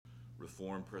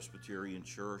Reformed Presbyterian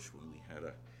Church when we had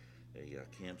a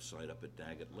campsite up at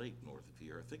Daggett Lake north of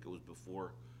here. I think it was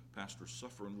before Pastor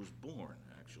Suffren was born,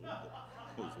 actually. But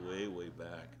it was way, way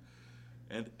back.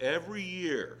 And every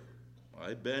year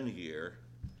I've been here,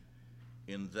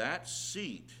 in that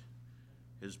seat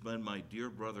has been my dear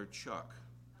brother Chuck.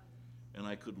 And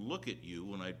I could look at you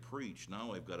when I'd preach.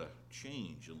 Now I've got to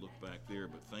change and look back there.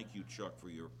 But thank you, Chuck, for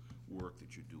your work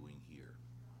that you're doing here.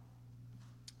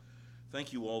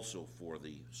 Thank you also for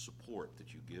the support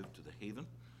that you give to the Haven.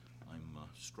 I'm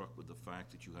struck with the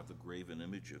fact that you have the graven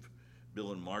image of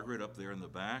Bill and Margaret up there in the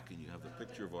back, and you have the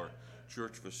picture of our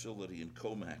church facility in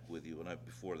Commack with you. And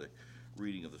before the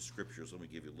reading of the scriptures, let me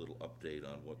give you a little update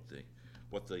on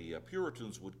what the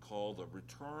Puritans would call the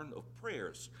return of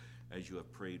prayers, as you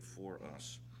have prayed for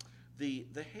us. The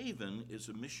Haven is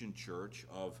a mission church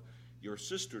of your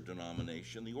sister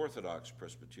denomination, the Orthodox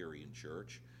Presbyterian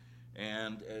Church.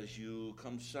 And as you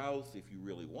come south, if you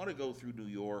really want to go through New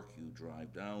York, you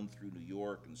drive down through New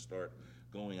York and start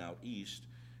going out east,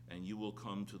 and you will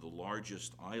come to the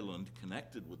largest island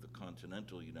connected with the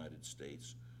continental United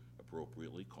States,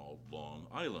 appropriately called Long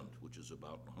Island, which is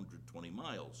about 120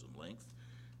 miles in length.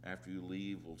 After you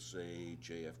leave, we'll say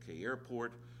JFK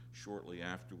Airport. Shortly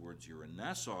afterwards, you're in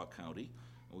Nassau County,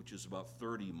 which is about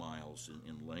 30 miles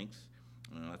in length.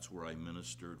 That's where I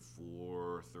ministered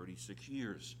for 36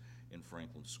 years in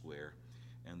Franklin Square.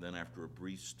 And then after a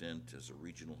brief stint as a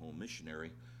regional home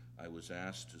missionary, I was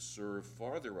asked to serve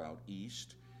farther out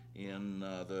east in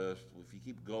if you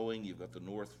keep going, you've got the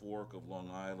North Fork of Long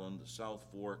Island, the South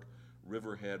Fork,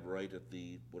 Riverhead right at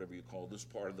the, whatever you call this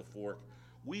part of the fork.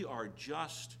 We are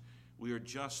just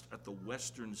at the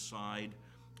western side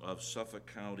of Suffolk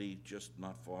County, just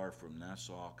not far from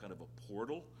Nassau, kind of a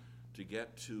portal to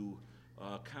get to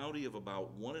a county of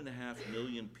about 1.5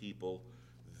 million people,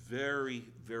 very,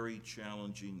 very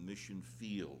challenging mission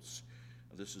fields.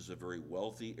 This is a very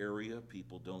wealthy area.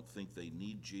 People don't think they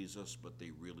need Jesus, but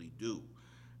they really do.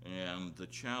 And the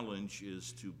challenge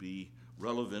is to be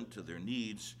relevant to their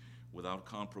needs without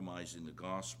compromising the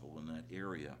gospel in that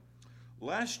area.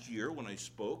 Last year, when I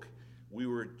spoke, we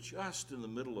were just in the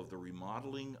middle of the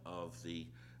remodeling of the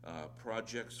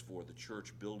projects for the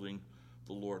church building.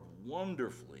 The Lord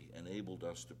wonderfully enabled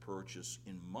us to purchase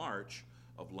in March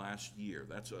of last year.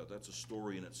 That's a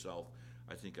story in itself.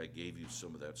 I think I gave you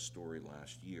some of that story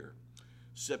last year.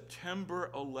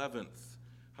 September 11th,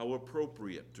 how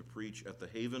appropriate to preach at the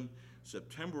Haven.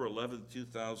 September 11th,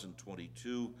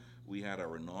 2022, we had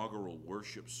our inaugural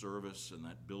worship service in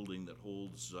that building that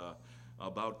holds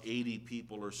about 80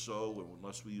 people or so,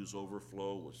 unless we use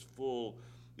overflow. It was full.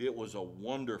 It was a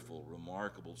wonderful,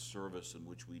 remarkable service in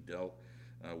which we dealt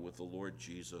with the Lord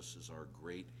Jesus as our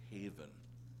great haven.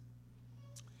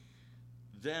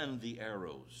 Then the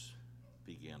arrows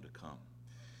began to come.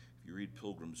 If you read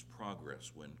Pilgrim's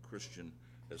Progress, when Christian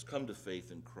has come to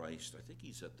faith in Christ, I think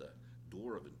he's at the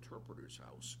door of Interpreter's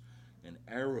house, and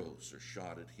arrows are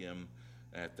shot at him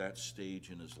at that stage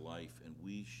in his life, and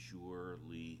we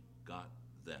surely got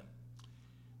them.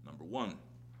 Number one,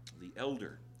 the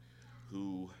elder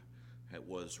who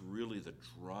was really the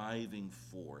driving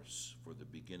force for the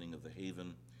beginning of the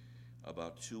Haven.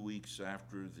 About 2 weeks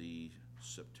after the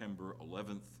September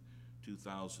 11th,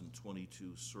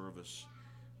 2022 service,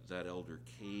 that elder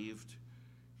caved.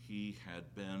 He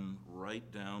had been right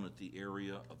down at the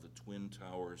area of the Twin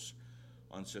Towers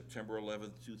on September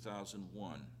 11th,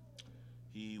 2001.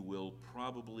 He will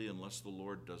probably, unless the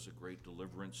Lord does a great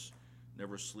deliverance,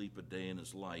 never sleep a day in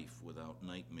his life without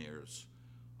nightmares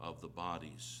of the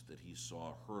bodies that he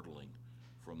saw hurtling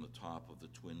from the top of the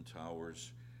Twin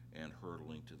Towers and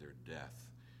hurtling to their death.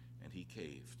 And he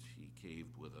caved. He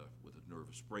caved with a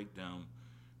nervous breakdown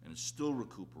and is still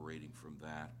recuperating from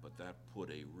that, but that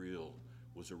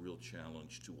was a real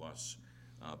challenge to us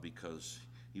because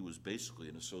he was basically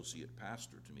an associate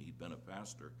pastor to me. He'd been a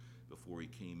pastor before he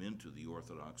came into the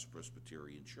Orthodox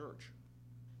Presbyterian Church.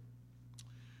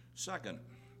 Second,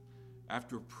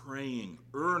 after praying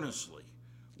earnestly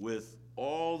with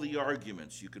all the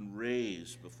arguments you can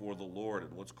raise before the Lord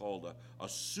in what's called a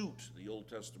suit, the Old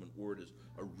Testament word is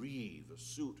a reeve, a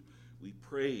suit, we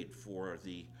prayed for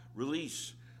the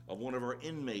release of one of our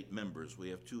inmate members. We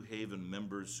have 2 Haven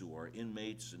members who are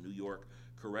inmates in New York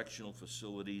correctional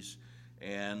facilities,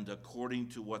 and according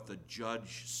to what the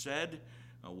judge said,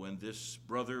 when this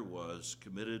brother was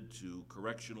committed to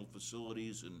correctional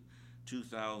facilities in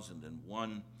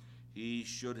 2001, he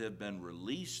should have been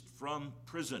released from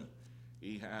prison.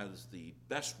 He has the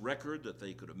best record that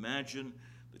they could imagine.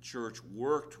 The church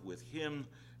worked with him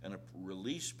and a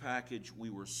release package. We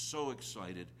were so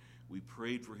excited. We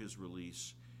prayed for his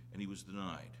release, and he was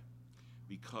denied.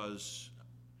 because,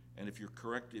 and if you're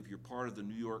correct, if you're part of the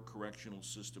New York correctional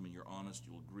system and you're honest,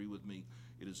 you'll agree with me,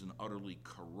 it is an utterly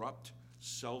corrupt,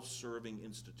 self-serving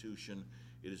institution.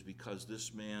 It is because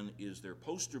this man is their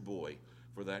poster boy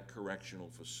for that correctional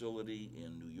facility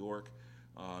in New York.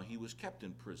 He was kept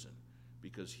in prison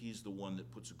because he's the one that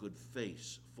puts a good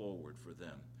face forward for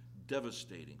them.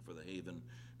 Devastating for the Haven,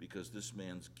 because this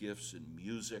man's gifts in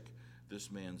music,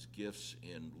 this man's gifts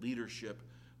in leadership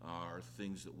are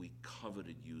things that we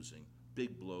coveted using.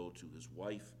 Big blow to his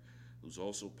wife, who's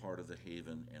also part of the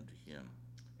Haven, and to him.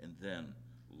 And then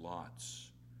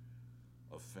lots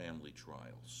of family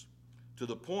trials, to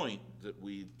the point that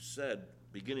we said,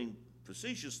 beginning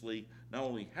facetiously, not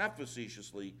only half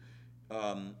facetiously,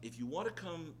 if you want to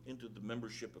come into the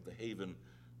membership of the Haven,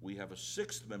 we have a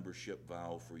 6th membership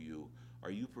vow for you.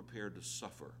 Are you prepared to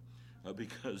suffer?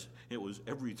 Because it was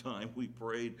every time we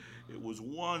prayed, it was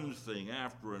one thing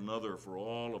after another for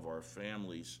all of our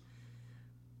families.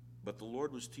 But the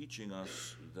Lord was teaching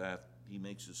us that he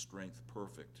makes his strength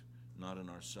perfect, not in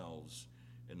ourselves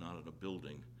and not in a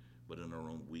building, but in our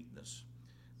own weakness.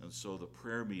 And so the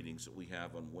prayer meetings that we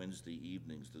have on Wednesday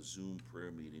evenings, the Zoom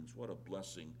prayer meetings, what a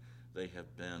blessing they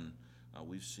have been.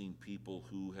 We've seen people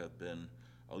who have been,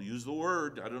 I'll use the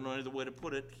word, I don't know any other way to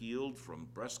put it, healed from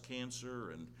breast cancer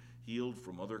and healed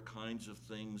from other kinds of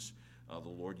things. The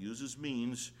Lord uses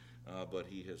means, but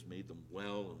he has made them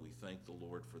well, and we thank the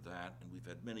Lord for that. And we've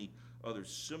had many other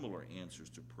similar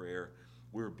answers to prayer.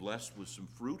 We're blessed with some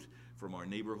fruit from our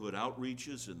neighborhood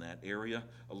outreaches in that area.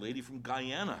 A lady from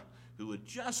Guyana who had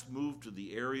just moved to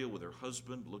the area with her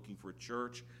husband looking for a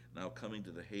church, now coming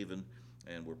to the Haven,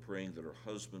 and we're praying that her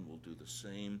husband will do the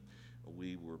same.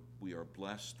 We are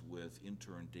blessed with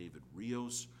intern David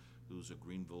Rios, who's a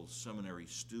Greenville Seminary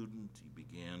student. He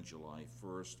began July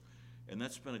 1st, and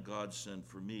that's been a godsend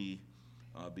for me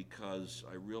because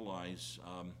I realize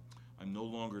I'm no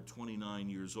longer 29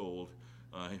 years old.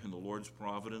 In the Lord's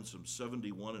providence, I'm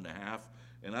 71 and a half,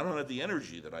 and I don't have the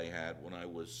energy that I had when I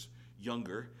was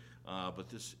younger, but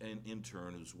this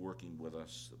intern who's working with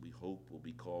us, that we hope will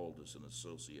be called as an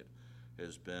associate,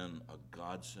 has been a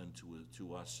godsend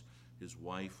to us. His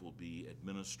wife will be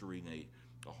administering a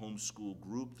homeschool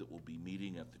group that will be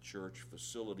meeting at the church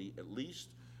facility at least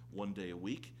one day a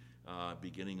week,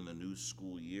 beginning in the new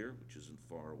school year, which isn't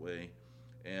far away.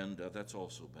 And that's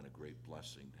also been a great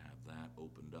blessing to have that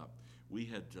opened up. We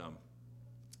had,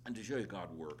 and to show you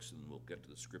God works, and we'll get to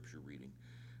the scripture reading,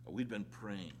 we'd been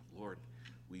praying, Lord,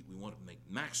 we want to make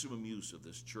maximum use of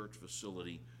this church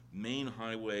facility, main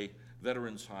highway,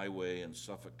 Veterans Highway in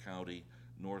Suffolk County,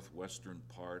 northwestern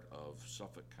part of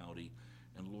Suffolk County.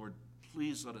 And Lord,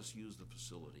 please let us use the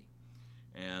facility.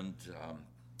 And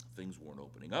things weren't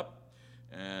opening up.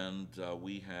 And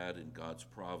we had, in God's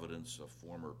providence, a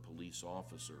former police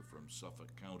officer from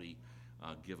Suffolk County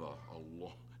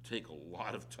take a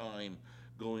lot of time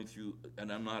going through,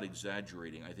 and I'm not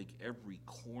exaggerating, I think every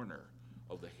corner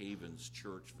of the Havens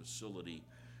church facility,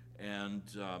 and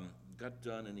got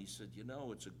done, and he said, you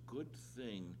know, it's a good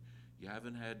thing you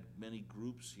haven't had many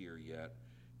groups here yet.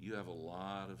 You have a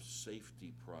lot of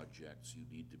safety projects you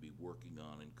need to be working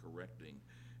on and correcting.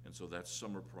 And so that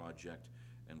summer project,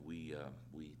 and we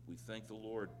thank the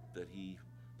Lord that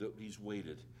he's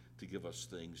waited to give us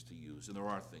things to use. And there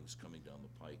are things coming down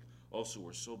the pike. Also,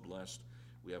 we're so blessed.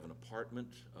 We have an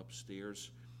apartment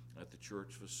upstairs at the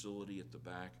church facility at the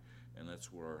back, and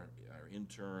that's where our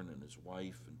intern and his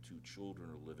wife and 2 children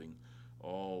are living.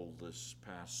 All this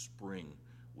past spring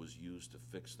was used to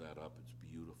fix that up. It's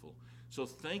beautiful. So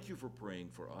thank you for praying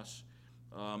for us.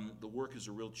 The work is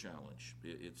a real challenge.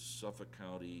 Suffolk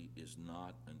County is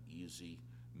not an easy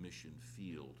mission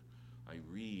field. I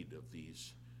read of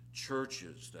these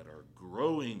churches that are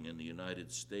growing in the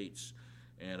United States,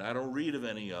 and I don't read of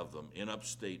any of them in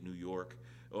upstate New York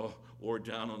or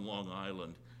down on Long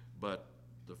Island. But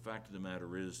the fact of the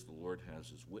matter is, the Lord has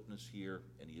his witness here,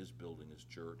 and he is building his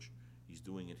church. He's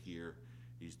doing it here.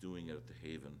 He's doing it at the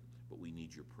Haven. But we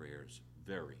need your prayers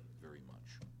very, very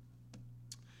much.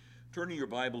 Turning your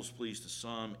Bibles, please, to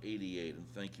Psalm 88, and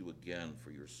thank you again for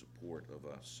your support of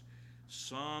us.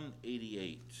 Psalm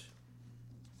 88.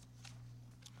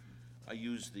 I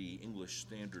use the English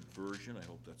Standard Version. I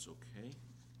hope that's okay.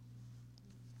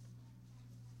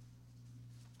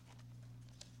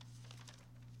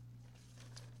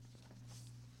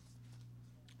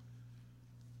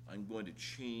 I'm going to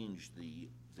change the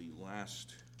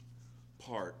last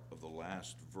part of the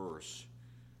last verse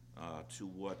to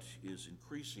what is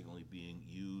increasingly being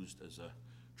used as a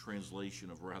translation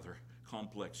of rather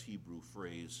complex Hebrew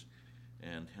phrase,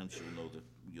 and hence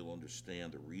you'll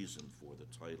understand the reason for the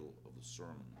title of the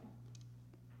sermon.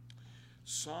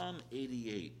 Psalm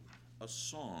 88, a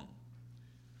song,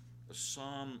 a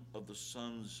psalm of the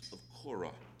sons of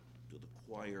Korah to the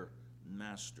choir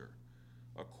master,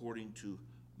 according to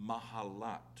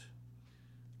Mahalat,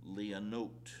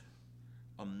 Leanot,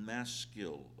 a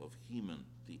maskil of Heman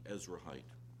the Ezrahite.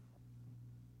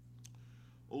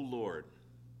 O Lord,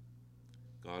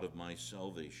 God of my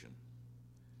salvation,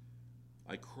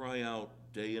 I cry out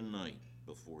day and night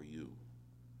before you.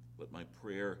 Let my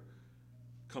prayer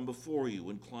come before you.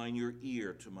 Incline your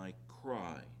ear to my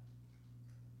cry.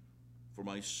 For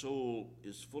my soul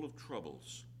is full of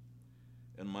troubles,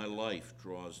 and my life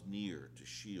draws near to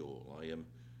Sheol. I am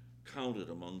counted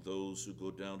among those who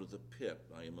go down to the pit.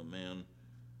 I am a man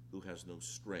who has no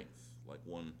strength, like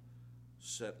one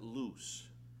set loose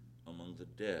among the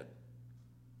dead,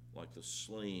 like the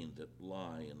slain that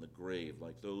lie in the grave,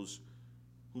 like those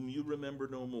whom you remember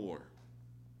no more,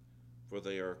 for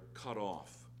they are cut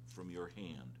off from your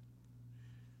hand.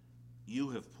 You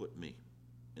have put me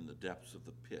in the depths of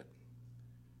the pit,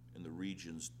 in the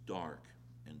regions dark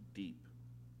and deep.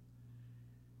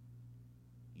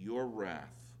 Your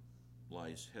wrath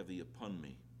lies heavy upon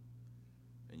me,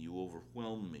 and you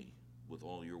overwhelm me with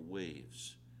all your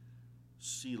waves.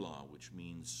 Selah, which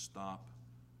means stop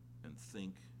and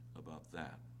think about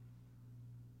that.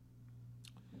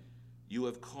 You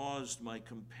have caused my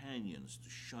companions to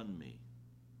shun me.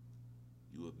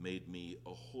 You have made me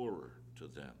a horror to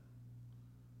them.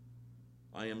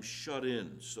 I am shut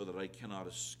in so that I cannot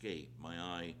escape. My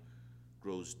eye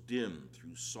grows dim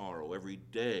through sorrow. Every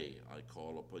day I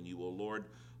call upon you, O Lord.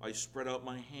 I spread out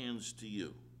my hands to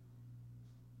you.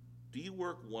 Do you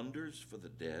work wonders for the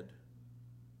dead?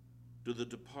 Do the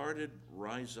departed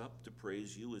rise up to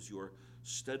praise you? Is your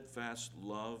steadfast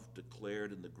love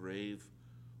declared in the grave,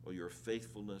 or your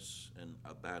faithfulness in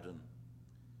Abaddon?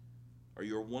 Are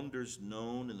your wonders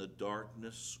known in the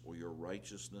darkness, or your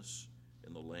righteousness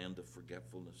in the land of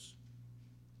forgetfulness?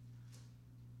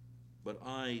 But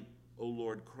I, O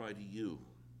Lord, cry to you.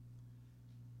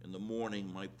 In the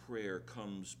morning my prayer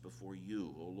comes before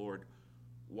you. O Lord,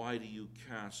 why do you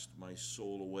cast my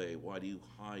soul away? Why do you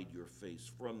hide your face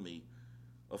from me?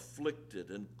 Afflicted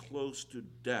and close to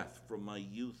death from my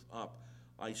youth up,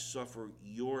 I suffer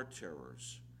your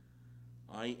terrors.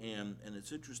 I am, and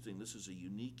it's interesting, this is a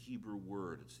unique Hebrew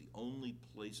word. It's the only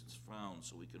place it's found,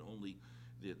 so we can only,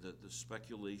 the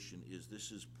speculation is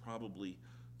this is probably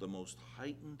the most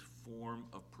heightened form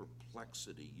of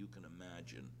perplexity you can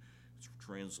imagine. It's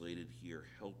translated here,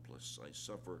 helpless. I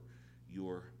suffer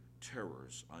your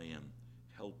terrors. I am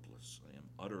helpless. I am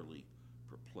utterly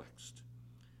perplexed.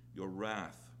 Your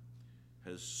wrath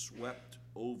has swept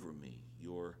over me.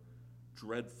 Your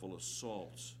dreadful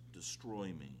assaults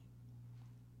destroy me.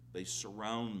 They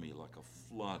surround me like a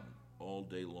flood all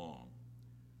day long.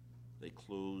 They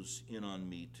close in on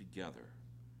me together.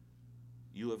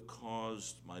 You have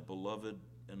caused my beloved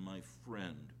and my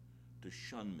friend to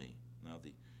shun me. Now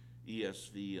the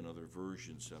ESV and other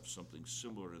versions have something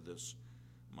similar to this.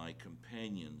 My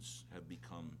companions have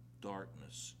become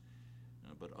darkness.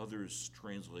 But others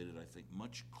translated, I think,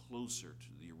 much closer to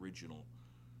the original.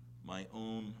 My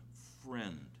own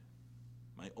friend,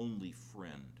 my only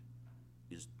friend,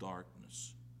 is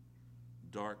darkness.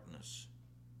 Darkness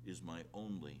is my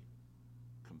only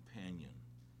companion.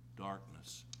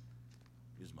 Darkness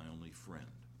is my only friend.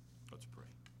 Let's pray.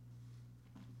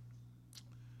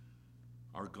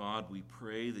 Our God, we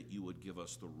pray that you would give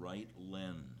us the right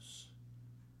lens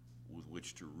with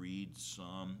which to read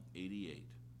Psalm 88.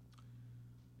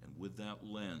 And with that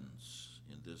lens,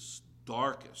 in this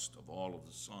darkest of all of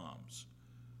the Psalms,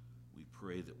 we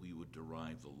pray that we would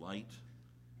derive the light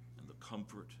and the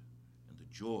comfort and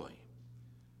the joy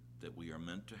that we are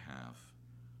meant to have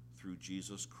through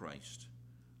Jesus Christ.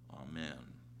 Amen.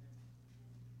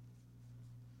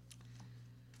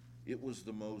 It was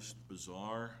the most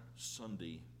bizarre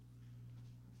Sunday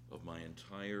of my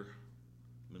entire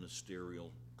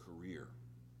ministerial career.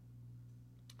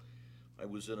 I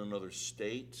was in another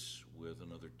state with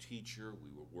another teacher.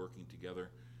 We were working together,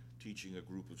 teaching a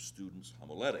group of students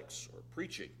homiletics, or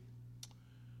preaching.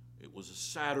 It was a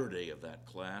Saturday of that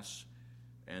class,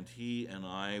 and he and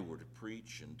I were to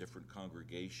preach in different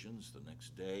congregations. The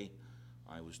next day,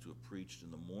 I was to have preached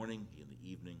in the morning, he in the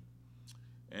evening.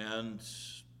 And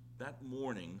that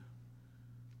morning,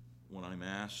 when I'm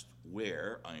asked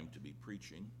where I am to be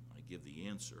preaching, I give the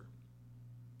answer.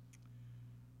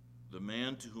 The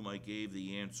man to whom I gave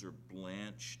the answer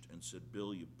blanched and said,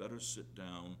 "Bill, you better sit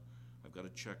down. I've got to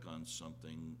check on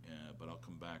something, but I'll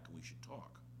come back and we should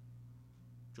talk."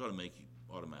 Which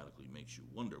automatically makes you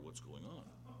wonder what's going on.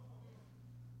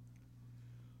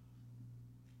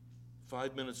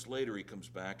 5 minutes later, he comes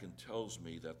back and tells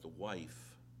me that the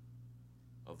wife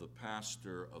of the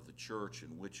pastor of the church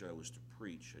in which I was to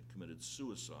preach had committed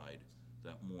suicide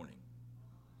that morning.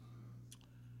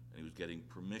 And he was getting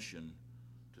permission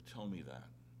to tell me that.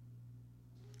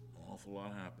 An awful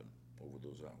lot happened over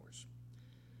those hours.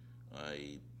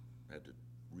 I had to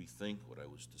rethink what I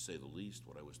was, to say the least,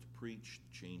 what I was to preach.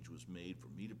 The change was made for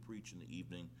me to preach in the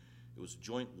evening. It was a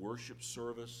joint worship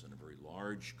service in a very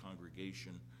large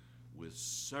congregation with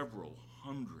several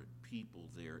hundred people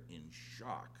there in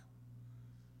shock,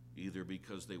 either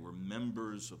because they were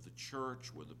members of the church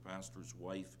where the pastor's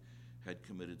wife had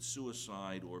committed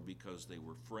suicide, or because they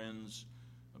were friends,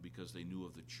 or because they knew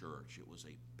of the church. It was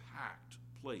a packed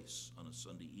place on a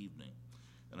Sunday evening.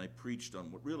 And I preached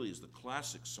on what really is the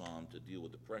classic psalm to deal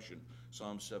with depression,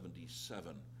 Psalm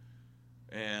 77.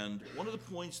 And one of the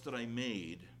points that I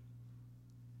made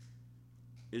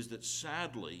is that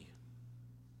sadly,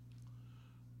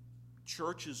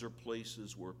 churches are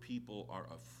places where people are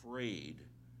afraid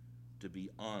to be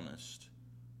honest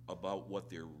about what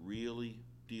they're really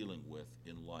dealing with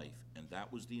in life. And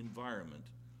that was the environment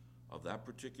of that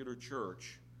particular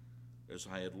church, as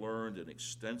I had learned in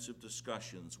extensive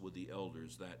discussions with the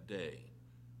elders that day.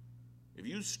 If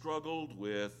you struggled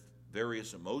with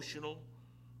various emotional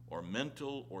or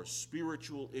mental or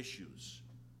spiritual issues,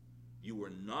 you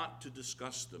were not to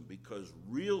discuss them, because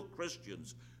real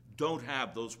Christians don't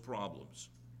have those problems.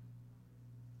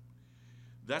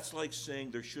 That's like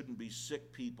saying there shouldn't be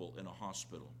sick people in a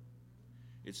hospital.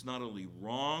 It's not only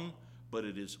wrong, but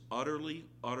it is utterly,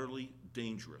 utterly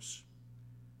dangerous.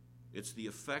 It's the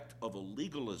effect of a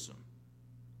legalism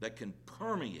that can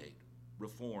permeate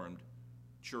Reformed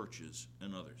churches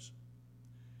and others.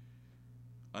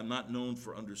 I'm not known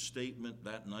for understatement.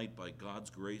 That night, by God's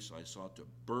grace, I sought to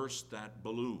burst that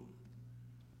balloon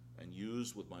and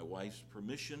use, with my wife's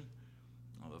permission,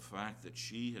 the fact that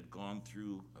she had gone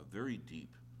through a very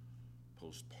deep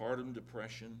postpartum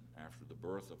depression after the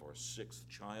birth of our 6th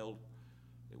child.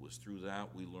 It was through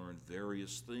that we learned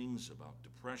various things about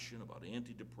depression, about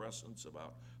antidepressants,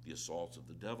 about the assaults of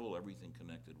the devil, everything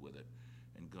connected with it.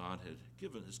 And God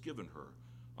has given her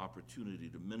opportunity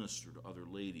to minister to other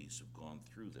ladies who've gone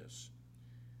through this.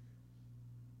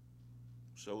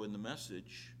 So in the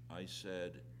message, I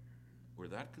said, we're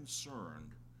that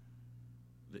concerned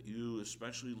that you,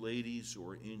 especially ladies who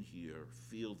are in here,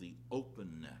 feel the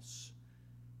openness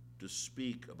to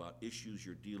speak about issues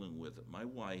you're dealing with. My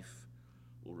wife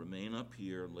will remain up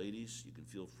here. Ladies, you can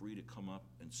feel free to come up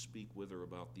and speak with her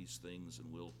about these things,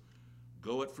 and we'll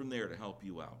go it from there to help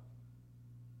you out.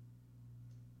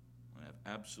 I have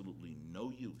absolutely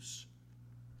no use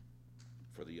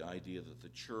for the idea that the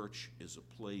church is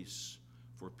a place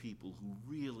for people who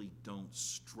really don't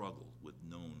struggle with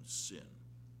known sin.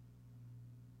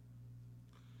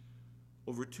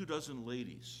 Over 24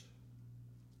 ladies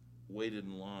waited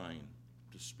in line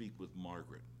to speak with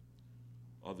Margaret,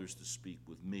 others to speak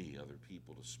with me, other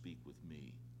people to speak with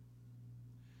me.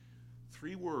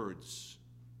 3 words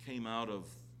came out of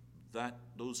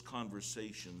those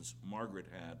conversations Margaret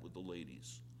had with the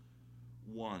ladies.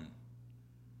 1,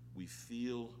 we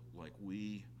feel like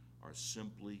we are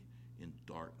simply in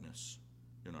darkness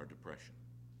in our depression.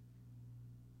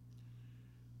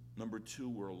 Number 2,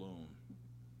 we're alone.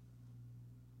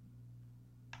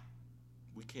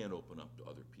 We can't open up to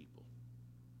other people.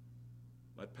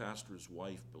 My pastor's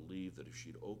wife believed that if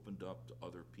she'd opened up to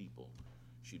other people,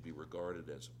 she'd be regarded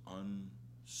as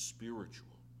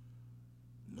unspiritual.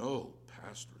 No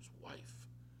pastor's wife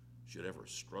should ever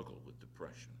struggle with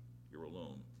depression. You're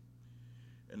alone.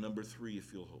 And number 3, you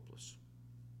feel hopeless.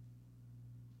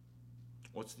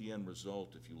 What's the end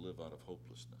result if you live out of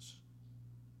hopelessness?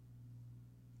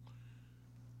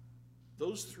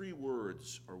 Those 3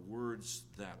 words are words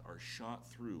that are shot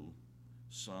through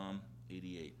Psalm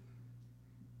 88.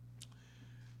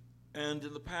 And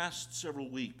in the past several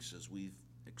weeks, as we've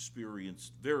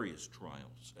experienced various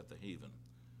trials at the Haven,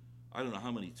 I don't know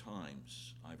how many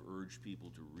times I've urged people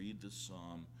to read this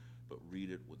psalm, but read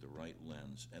it with the right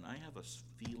lens. And I have a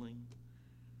feeling,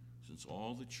 since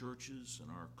all the churches in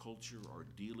our culture are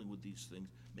dealing with these things,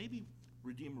 maybe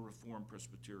Redeemer Reformed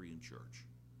Presbyterian Church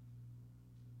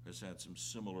has had some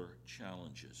similar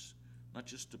challenges, not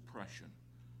just depression,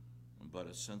 but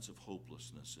a sense of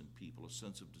hopelessness in people, a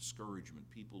sense of discouragement,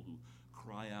 people who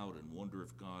cry out and wonder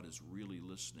if God is really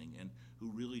listening and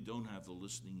who really don't have the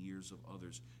listening ears of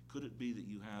others. Could it be that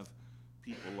you have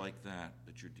people like that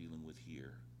you're dealing with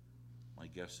here? My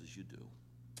guess is you do.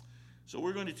 So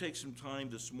we're going to take some time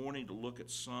this morning to look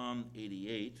at Psalm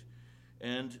 88,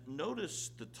 and notice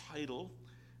the title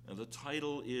And the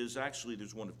title is, actually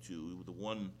there's one of two.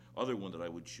 The other one that I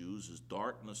would choose is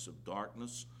Darkness of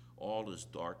Darkness, All is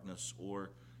Darkness,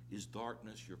 or Is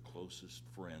Darkness Your Closest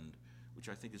Friend, which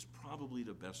I think is probably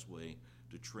the best way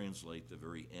to translate the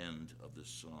very end of this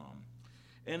psalm.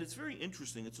 And it's very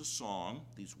interesting. It's a song.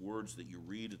 These words that you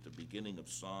read at the beginning of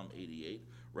Psalm 88,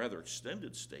 rather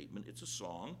extended statement. It's a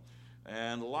song.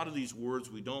 And a lot of these words,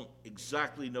 we don't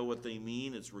exactly know what they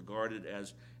mean. It's regarded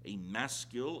as a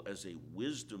maskil, as a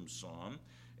wisdom psalm.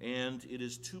 And it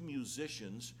is two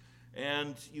musicians.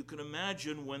 And you can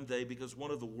imagine when because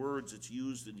one of the words that's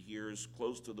used in here is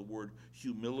close to the word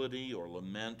humility or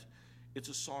lament. It's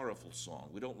a sorrowful song.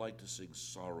 We don't like to sing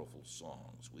sorrowful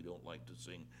songs. We don't like to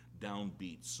sing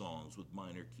downbeat songs with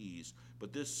minor keys.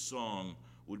 But this song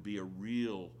would be a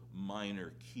real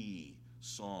minor key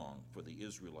song for the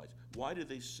Israelites. Why do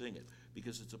they sing it?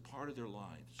 Because it's a part of their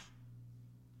lives.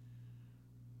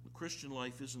 The Christian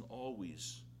life isn't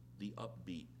always the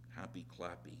upbeat,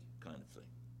 happy-clappy kind of thing.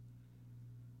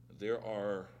 There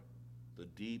are the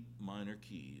deep minor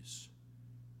keys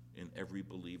in every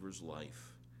believer's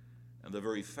life. And the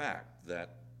very fact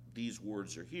that these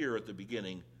words are here at the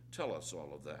beginning tell us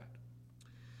all of that.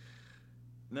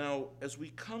 Now, as we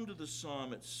come to the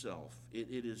psalm itself,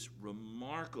 it is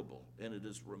remarkable, and it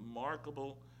is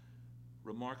remarkably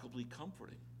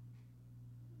comforting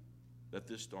that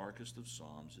this darkest of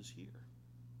psalms is here.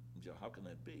 How can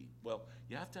that be? Well,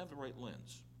 you have to have the right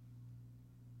lens.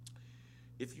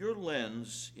 If your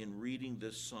lens in reading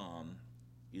this psalm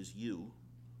is you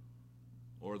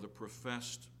or the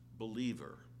professed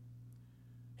believer,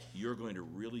 you're going to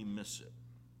really miss it.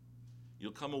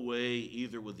 You'll come away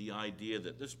either with the idea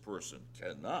that this person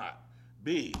cannot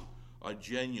be a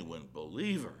genuine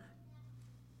believer,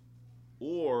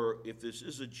 or if this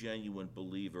is a genuine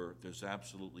believer, there's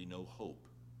absolutely no hope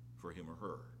for him or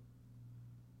her.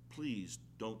 Please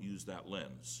don't use that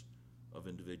lens of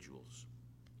individuals,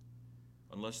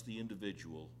 unless the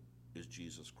individual is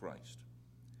Jesus Christ.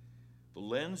 The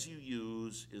lens you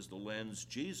use is the lens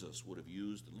Jesus would have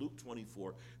used in Luke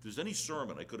 24. If there's any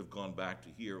sermon I could have gone back to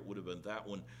here, it would have been that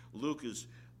one.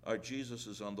 Jesus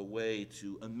is on the way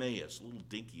to Emmaus, a little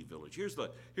dinky village. Here's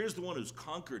the one who's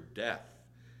conquered death.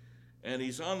 And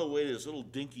he's on the way to this little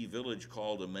dinky village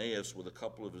called Emmaus with a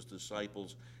couple of his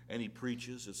disciples, and he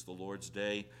preaches. It's the Lord's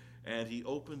day. And he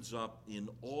opens up in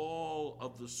all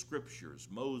of the scriptures,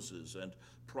 Moses and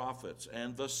prophets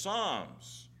and the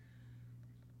Psalms,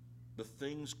 the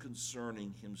things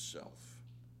concerning himself.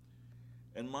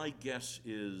 And my guess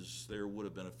is there would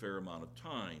have been a fair amount of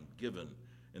time given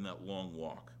in that long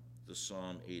walk to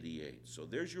Psalm 88. So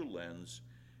there's your lens.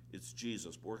 It's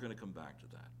Jesus, but we're going to come back to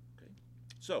that. Okay?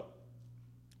 So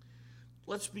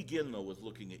let's begin, though, with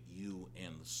looking at you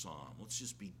and the psalm. Let's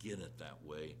just begin it that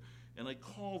way. And I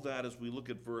call that, as we look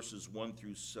at verses 1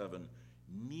 through 7,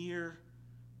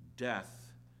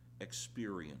 near-death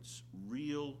experience,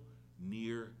 real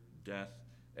near-death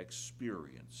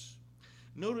experience.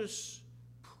 Notice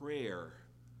prayer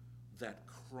that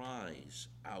cries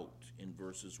out in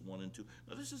verses 1 and 2.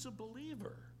 Now, this is a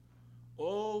believer.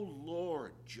 Oh,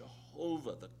 Lord,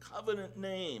 Jehovah, the covenant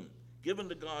name given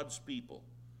to God's people,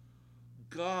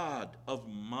 God of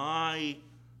my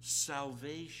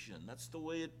salvation. That's the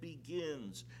way it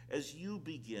begins. As you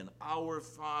begin, our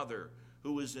Father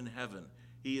who is in heaven,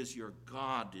 he is your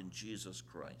God in Jesus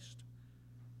Christ.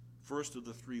 First of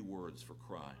the three words for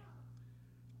cry.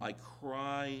 I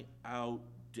cry out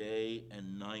day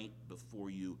and night before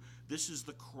you. This is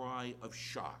the cry of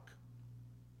shock.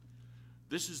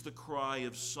 This is the cry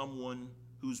of someone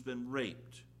who's been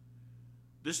raped.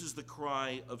 This is the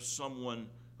cry of someone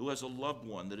who has a loved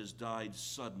one that has died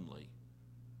suddenly.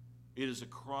 It is a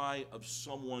cry of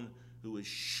someone who is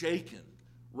shaken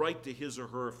right to his or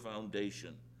her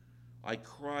foundation. I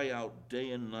cry out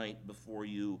day and night before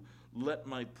you. Let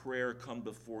my prayer come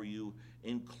before you.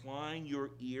 Incline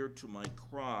your ear to my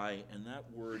cry. And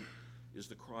that word is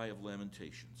the cry of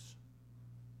lamentations.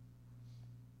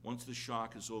 Once the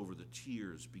shock is over, the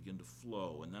tears begin to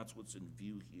flow, and that's what's in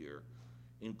view here.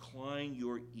 Incline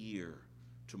your ear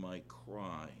to my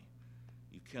cry.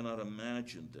 You cannot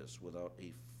imagine this without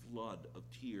a flood of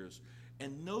tears.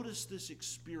 And notice this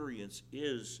experience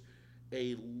is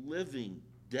a living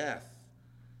death,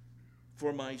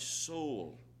 for my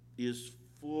soul is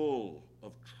full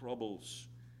of troubles,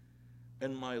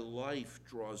 and my life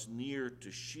draws near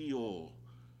to Sheol.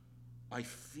 I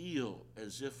feel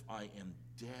as if I am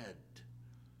dead,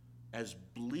 as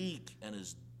bleak and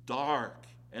as dark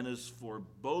and as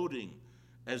foreboding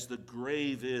as the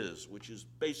grave is, which is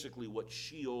basically what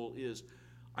Sheol is.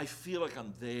 I feel like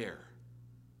I'm there.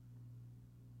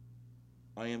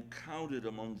 I am counted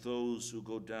among those who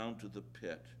go down to the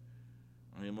pit.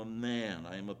 I am a man,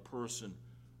 I am a person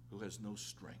who has no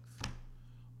strength.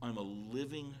 I'm a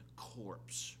living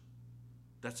corpse.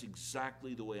 That's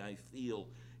exactly the way I feel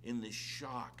in this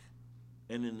shock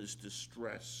and in this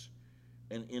distress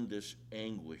and in this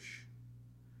anguish.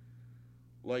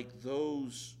 Like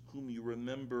those whom you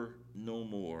remember no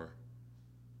more,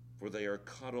 for they are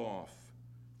cut off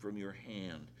from your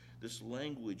hand. This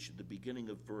language at the beginning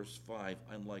of verse 5,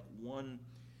 I'm like one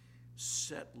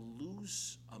set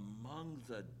loose among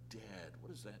the dead.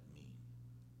 What does that mean?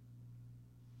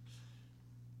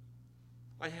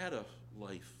 I had a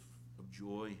life of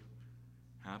joy,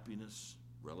 happiness,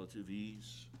 relative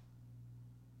ease,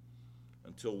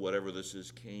 until whatever this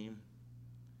is came.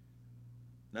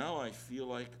 Now I feel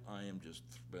like I am just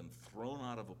been thrown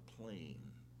out of a plane.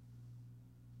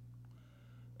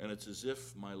 And it's as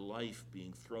if my life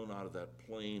being thrown out of that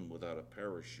plane without a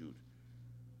parachute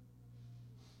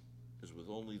is with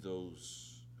only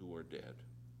those who are dead.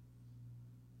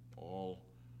 All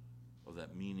of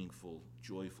that meaningful,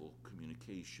 joyful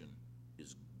communication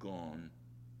is gone.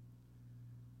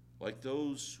 Like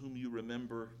those whom you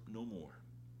remember no more.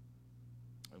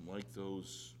 And like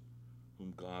those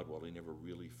whom God, while he never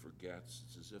really forgets,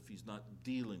 it's as if he's not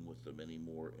dealing with them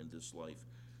anymore in this life,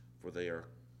 for they are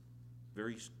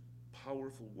very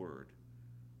powerful word.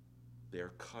 They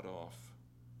are cut off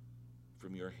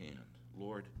from your hand.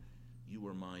 Lord, you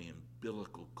are my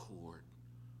umbilical cord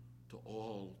to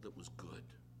all that was good.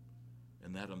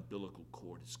 And that umbilical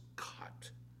cord is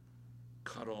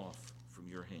cut off from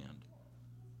your hand.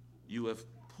 You have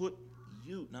put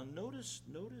you, now notice,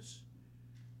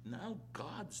 now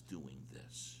God's doing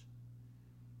this.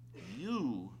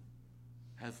 You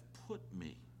have put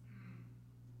me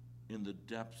in the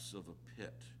depths of a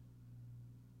pit,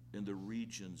 in the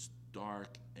regions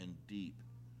dark and deep.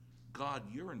 God,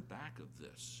 you're in back of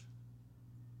this.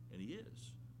 And he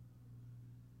is.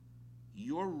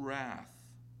 Your wrath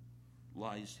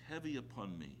lies heavy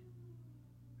upon me,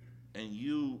 and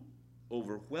you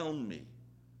overwhelm me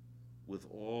with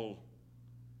all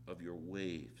of your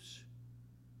waves.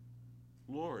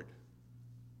 Lord,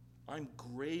 I'm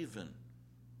graven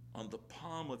on the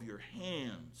palm of your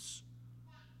hands,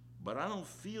 but I don't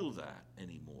feel that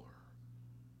anymore.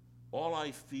 All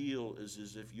I feel is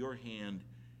as if your hand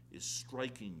is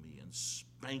striking me and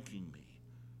spanking me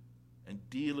and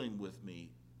dealing with me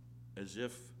as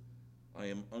if I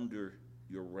am under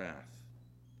your wrath.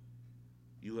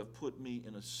 You have put me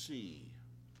in a sea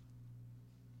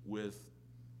with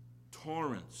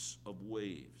torrents of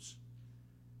waves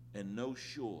and no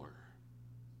shore,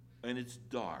 and it's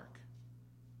dark,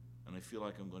 and I feel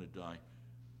like I'm going to die.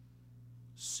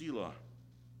 Selah,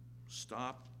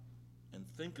 stop and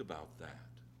think about that.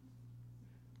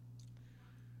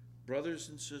 Brothers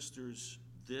and sisters,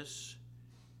 this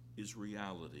is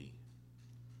reality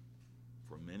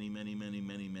for many, many, many,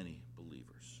 many, many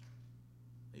believers.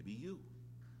 Maybe you.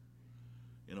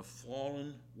 In a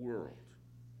fallen world,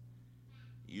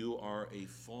 you are a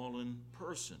fallen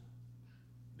person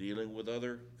dealing with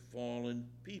other fallen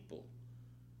people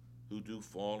who do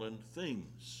fallen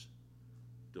things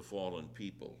to fallen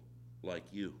people like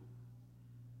you.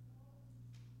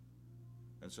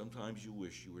 And sometimes you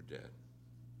wish you were dead.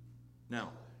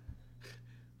 Now,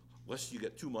 lest you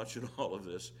get too much in all of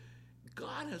this,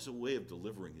 God has a way of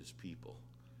delivering his people.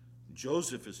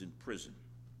 Joseph is in prison.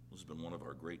 This has been one of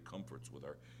our great comforts with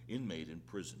our inmate in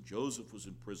prison. Joseph was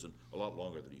in prison a lot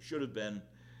longer than he should have been,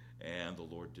 and the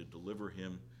Lord did deliver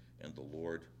him, and the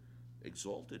Lord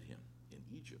exalted him in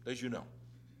Egypt, as you know.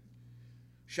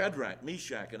 Shadrach,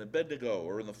 Meshach, and Abednego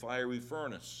are in the fiery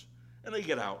furnace, and they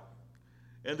get out,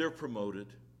 and they're promoted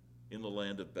in the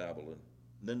land of Babylon.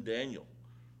 And then Daniel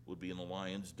would be in the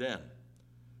lion's den,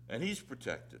 and he's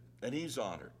protected, and he's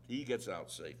honored. He gets out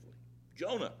safely.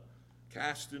 Jonah,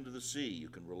 cast into the sea. You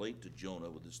can relate to Jonah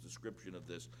with this description of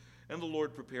this. And the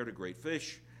Lord prepared a great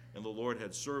fish, and the Lord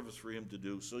had service for him to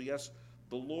do. So yes,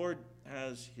 the Lord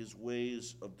has his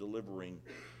ways of delivering,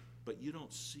 but you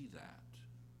don't see that.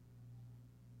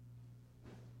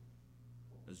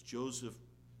 As Joseph,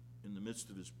 in the midst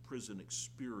of his prison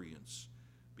experience,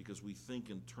 because we think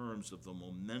in terms of the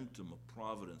momentum of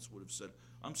providence, would have said,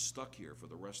 I'm stuck here for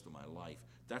the rest of my life.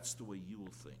 That's the way you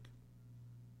will think.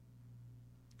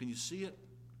 Can you see it?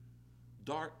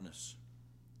 Darkness,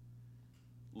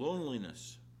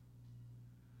 loneliness,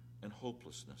 and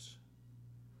hopelessness.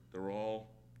 They're all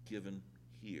given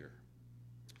here.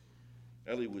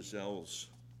 Elie Wiesel's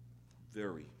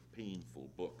very painful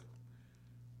book,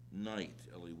 Night.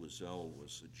 Elie Wiesel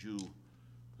was a Jew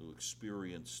who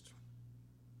experienced,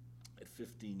 at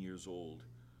 15 years old,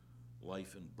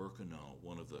 life in Birkenau,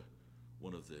 one of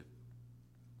the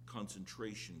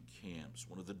concentration camps,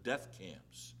 one of the death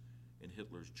camps in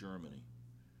Hitler's Germany.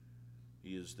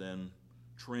 He is then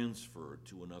transferred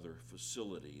to another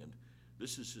facility, and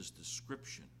this is his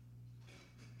description.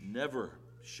 Never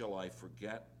shall I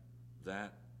forget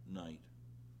that night,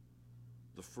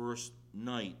 the first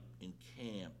night in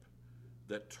camp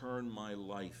that turned my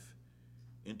life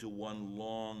into one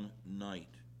long night,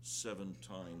 7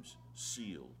 times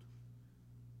sealed.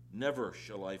 Never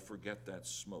shall I forget that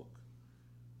smoke.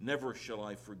 Never shall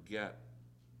I forget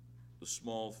the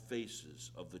small faces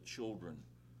of the children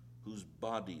whose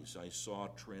bodies I saw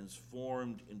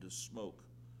transformed into smoke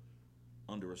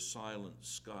under a silent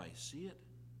sky. See it?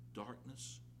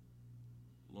 Darkness,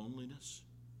 loneliness.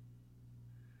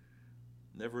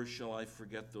 Never shall I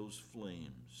forget those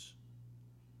flames,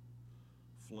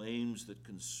 flames that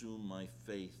consume my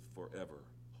faith forever,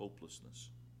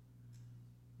 hopelessness.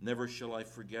 Never shall I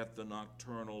forget the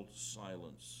nocturnal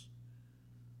silence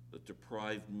that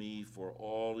deprived me for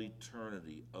all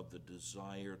eternity of the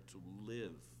desire to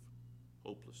live,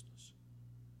 hopelessness.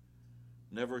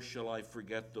 Never shall I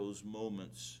forget those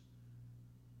moments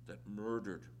that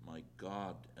murdered my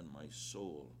God and my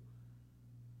soul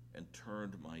and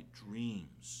turned my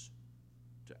dreams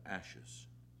to ashes.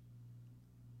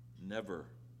 Never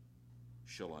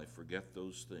shall I forget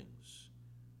those things,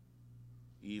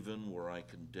 even were I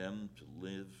condemned to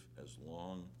live as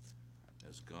long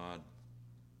as God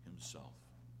himself.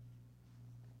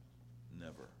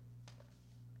 Never.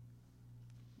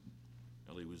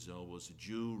 Elie Wiesel was a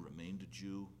Jew, remained a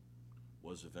Jew,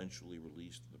 was eventually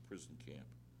released from the prison camp.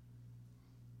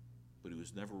 But he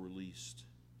was never released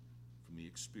from the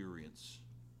experience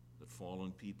that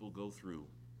fallen people go through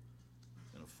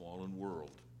in a fallen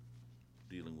world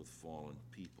dealing with fallen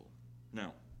people.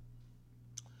 Now,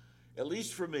 at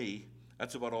least for me,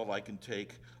 that's about all I can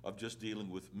take of just dealing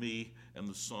with me and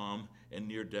the psalm and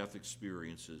near-death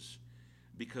experiences.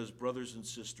 Because, brothers and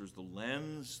sisters, the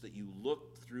lens that you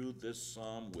look through this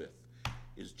psalm with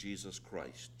is Jesus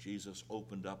Christ. Jesus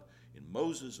opened up in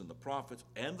Moses and the prophets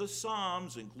and the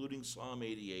Psalms, including Psalm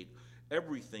 88,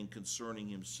 everything concerning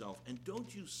himself. And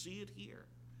don't you see it here?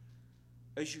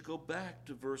 As you go back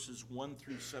to verses 1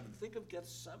 through 7, think of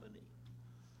Gethsemane.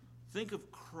 Think of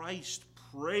Christ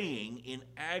praying in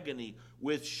agony,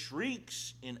 with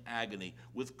shrieks in agony,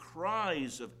 with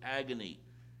cries of agony,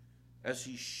 as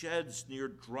he sheds near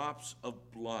drops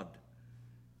of blood.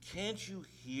 Can't you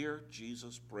hear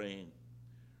Jesus praying?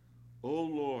 O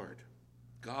Lord,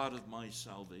 God of my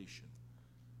salvation,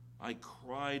 I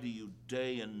cry to you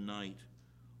day and night.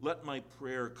 Let my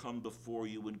prayer come before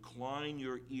you. Incline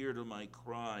your ear to my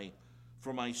cry.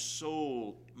 For my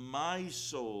soul,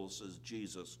 says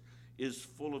Jesus, is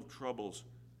full of troubles.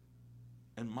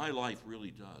 And my life really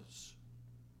does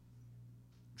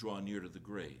draw near to the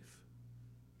grave.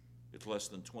 It's less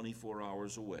than 24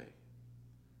 hours away.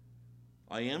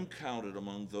 I am counted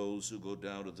among those who go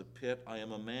down to the pit. I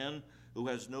am a man who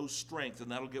has no strength,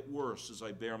 and that'll get worse as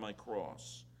I bear my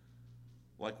cross.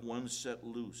 Like one set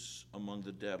loose among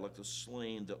the dead, like the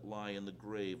slain that lie in the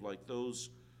grave, like those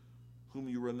whom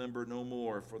you remember no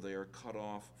more, for they are cut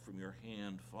off from your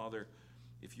hand. Father,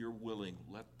 if you're willing,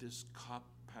 let this cup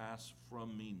pass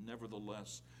from me.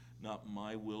 Nevertheless, not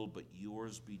my will, but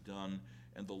yours be done.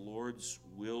 And the Lord's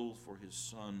will for his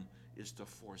Son is to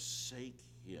forsake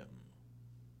him.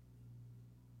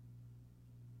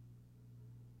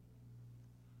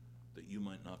 That you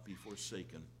might not be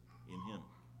forsaken in him.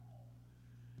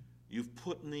 You've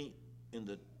put me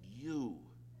in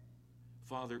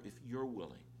Father, if you're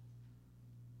willing,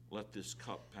 let this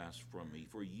cup pass from me.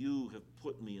 For you have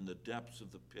put me in the depths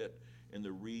of the pit, in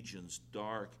the regions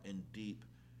dark and deep.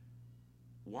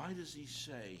 Why does he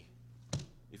say,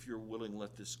 if you're willing,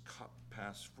 let this cup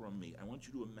pass from me? I want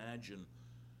you to imagine,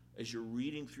 as you're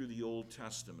reading through the Old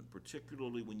Testament,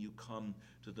 particularly when you come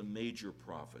to the major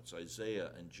prophets,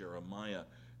 Isaiah and Jeremiah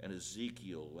and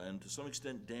Ezekiel, and to some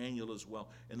extent Daniel as well,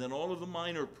 and then all of the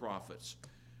minor prophets,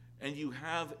 and you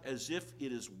have, as if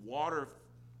it is water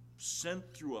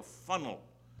sent through a funnel,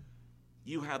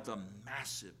 you have the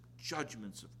massive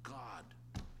judgments of God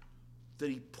that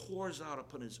he pours out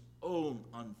upon his own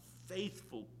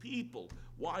unfaithful people.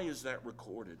 Why is that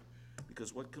recorded?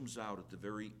 Because what comes out at the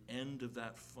very end of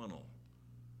that funnel,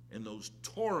 in those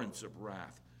torrents of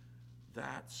wrath,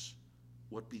 that's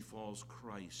what befalls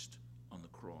Christ on the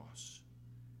cross.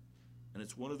 And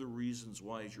it's one of the reasons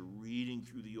why, as you're reading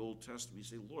through the Old Testament, you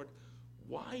say, Lord,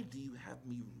 why do you have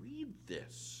me read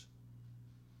this?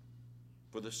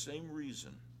 For the same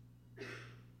reason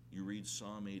you read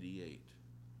Psalm 88.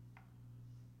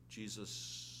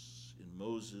 Jesus in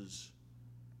Moses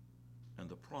and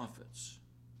the prophets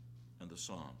and the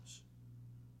Psalms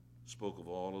spoke of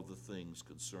all of the things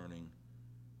concerning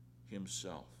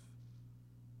himself.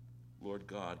 Lord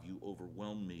God, you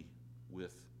overwhelm me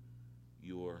with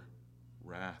your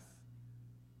wrath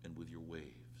and with your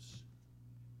waves.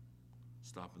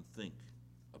 Stop and think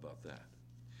about that.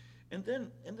 And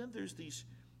then there's these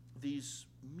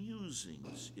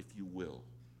musings, if you will,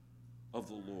 of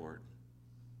the Lord.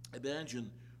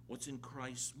 Imagine what's in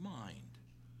Christ's mind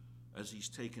as he's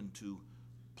taken to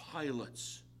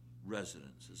Pilate's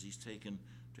residence, as he's taken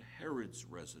to Herod's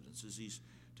residence, as he's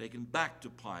taken back to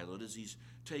Pilate, as he's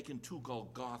taken to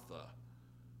Golgotha,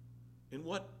 in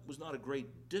what was not a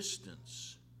great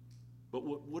distance, but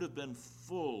what would have been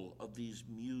full of these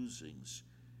musings.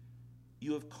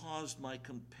 You have caused my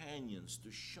companions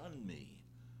to shun me.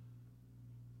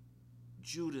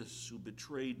 Judas, who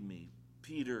betrayed me,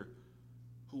 Peter,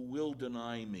 who will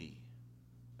deny me.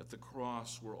 At the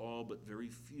cross where all but very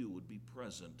few would be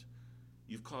present.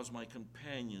 You've caused my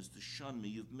companions to shun me.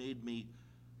 You've made me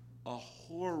a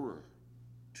horror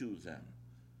to them.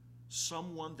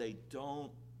 Someone they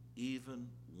don't even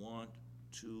want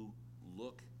to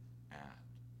look at.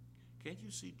 Can't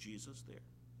you see Jesus there?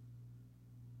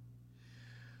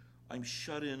 I'm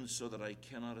shut in so that I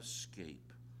cannot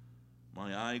escape.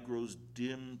 My eye grows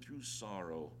dim through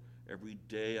sorrow. Every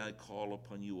day I call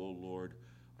upon you, O Lord.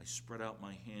 I spread out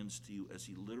my hands to you as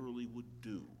he literally would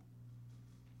do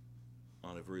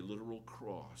on a very literal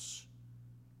cross,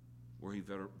 where he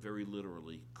very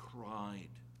literally cried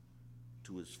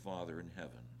to his Father in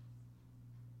heaven.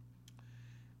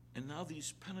 And now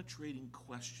these penetrating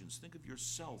questions. Think of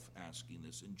yourself asking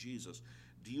this in Jesus.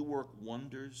 Do you work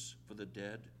wonders for the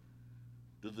dead?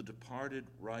 Do the departed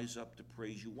rise up to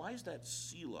praise you? Why is that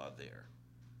Selah there?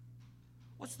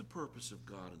 What's the purpose of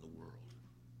God in the world?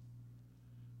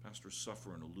 Pastor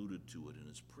Sufferin alluded to it in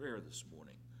his prayer this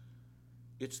morning.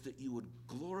 It's that you would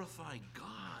glorify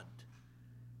God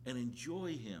and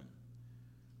enjoy him,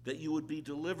 that you would be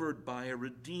delivered by a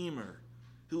Redeemer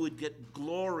who would get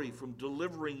glory from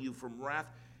delivering you from wrath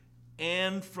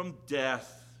and from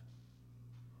death.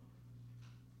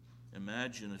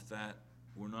 Imagine if that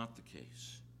were not the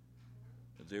case,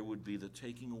 that there would be the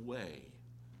taking away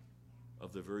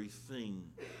of the very thing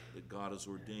that God has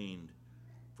ordained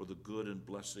for the good and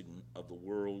blessing of the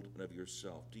world and of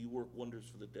yourself. Do you work wonders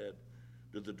for the dead?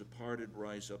 Do the departed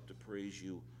rise up to praise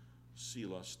you?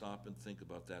 Selah, stop and think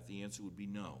about that. The answer would be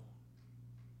no,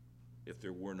 if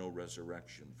there were no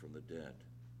resurrection from the dead.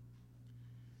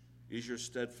 Is your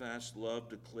steadfast love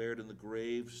declared in the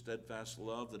grave, steadfast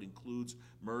love that includes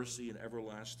mercy and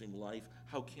everlasting life?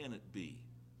 How can it be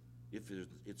if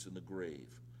it's in the grave?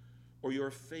 Or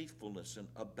your faithfulness in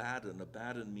Abaddon?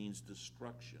 Abaddon means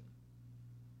destruction.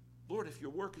 Lord, if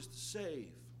your work is to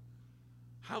save,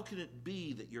 how can it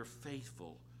be that you're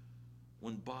faithful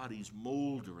when bodies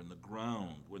molder in the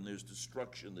ground, when there's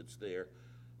destruction that's there?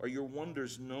 Are your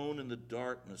wonders known in the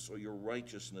darkness, or your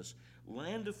righteousness?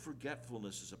 Land of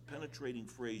forgetfulness is a penetrating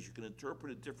phrase. You can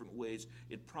interpret it different ways.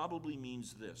 It probably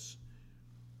means this: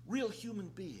 real human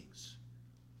beings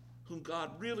whom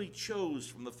God really chose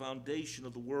from the foundation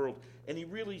of the world, and he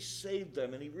really saved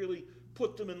them, and he really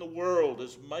put them in the world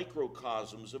as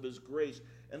microcosms of his grace,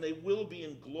 and they will be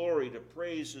in glory to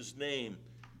praise his name.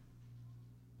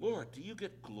 Lord, do you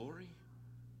get glory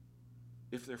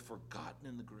if they're forgotten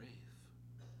in the grave?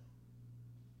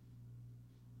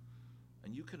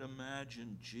 And you can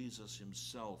imagine Jesus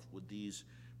himself with these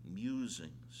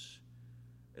musings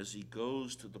as he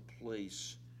goes to the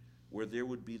place where there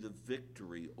would be the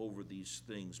victory over these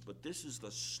things. But this is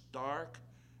the stark,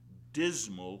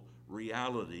 dismal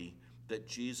reality that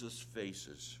Jesus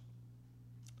faces.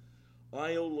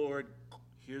 I, O Lord,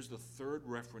 here's the third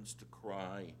reference to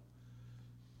cry.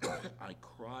 I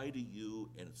cry to you,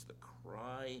 and it's the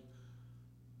cry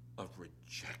of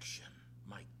rejection.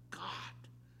 My God,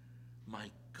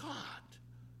 my God,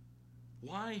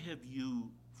 why have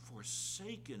you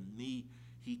forsaken me?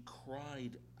 He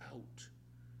cried out.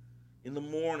 In the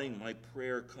morning, my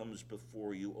prayer comes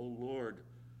before you. O Lord,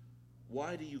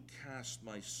 why do you cast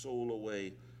my soul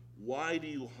away? Why do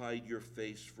you hide your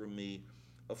face from me?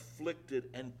 Afflicted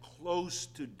and close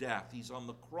to death. He's on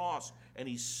the cross, and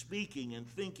he's speaking and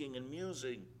thinking and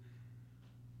musing.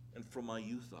 And from my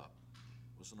youth up,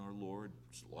 wasn't our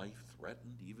Lord's life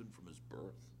threatened even from his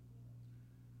birth?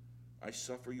 I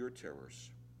suffer your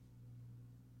terrors.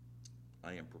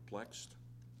 I am perplexed.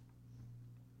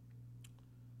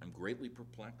 I'm greatly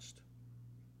perplexed.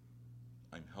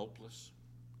 I'm helpless.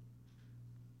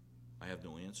 I have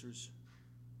no answers.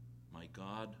 My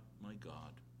God,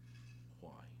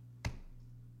 why?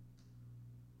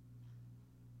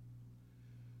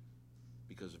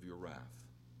 because of your wrath.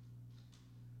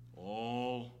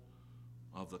 All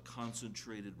of the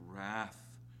concentrated wrath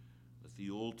that the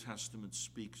Old Testament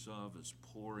speaks of is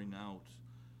pouring out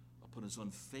upon his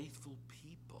unfaithful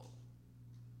people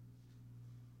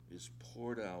is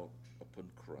poured out upon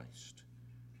Christ.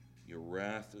 Your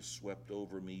wrath is swept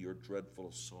over me, your dreadful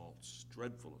assaults,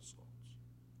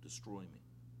 destroy me.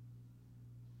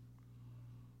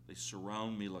 They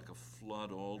surround me like a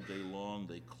flood all day long.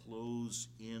 They close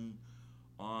in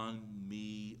on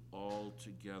me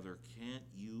altogether. Can't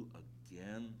you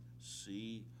again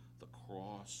see the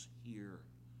cross here?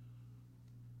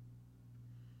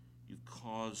 You've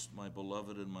caused my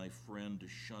beloved and my friend to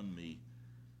shun me,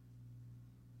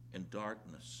 and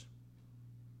darkness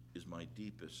is my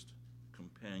deepest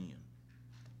companion.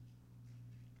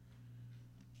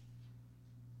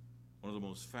 One of the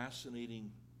most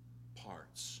fascinating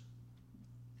parts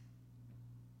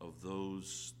of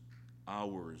those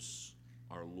hours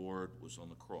our Lord was on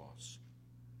the cross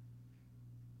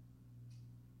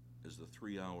is the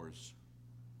 3 hours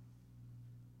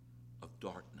of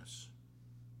darkness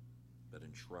that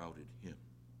enshrouded him.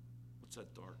 What's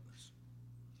that darkness?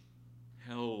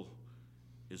 Hell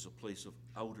is a place of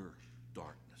outer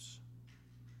darkness.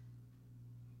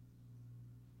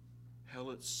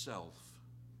 Hell itself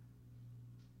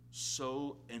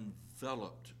so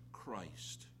enveloped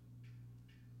Christ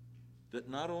that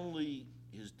not only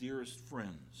his dearest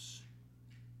friends,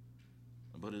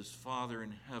 but his Father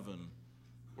in heaven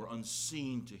were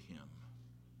unseen to him.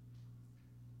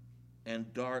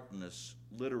 And darkness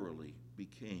literally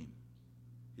became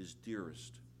his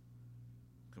dearest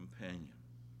companion.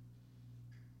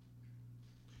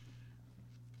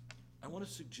 I want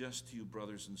to suggest to you,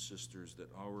 brothers and sisters, that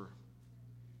our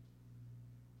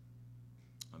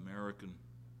American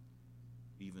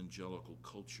evangelical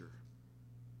culture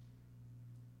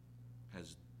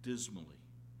has dismally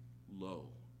low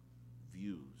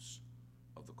views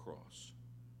of the cross.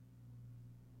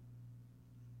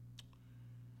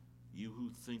 You who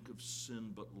think of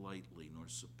sin but lightly, nor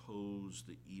suppose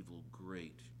the evil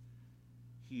great,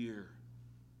 here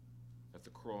at the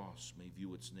cross may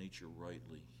view its nature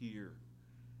rightly, here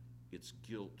its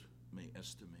guilt may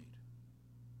estimate.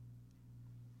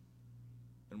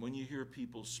 And when you hear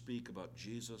people speak about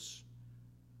Jesus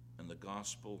and the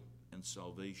gospel and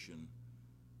salvation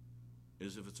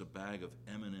as if it's a bag of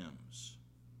M&Ms,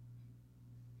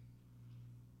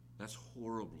 that's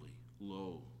horribly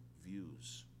low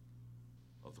views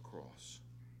of the cross.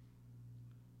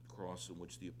 The cross in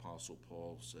which the Apostle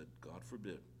Paul said, God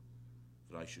forbid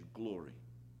that I should glory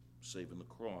save in the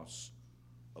cross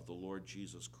of the Lord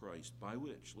Jesus Christ, by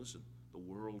which, listen, the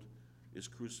world is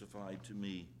crucified to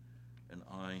me and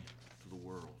I to the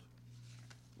world.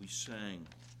 We sang,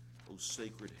 O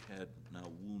sacred head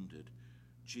now wounded,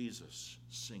 Jesus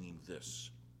singing this.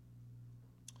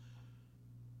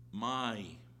 My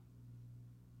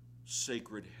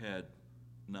sacred head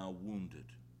now wounded,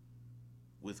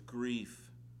 with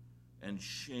grief and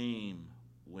shame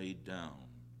weighed down,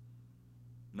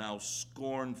 now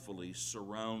scornfully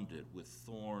surrounded with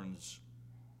thorns.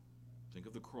 Think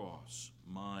of the cross,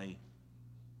 my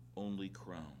only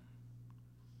crown.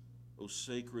 O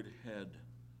sacred head,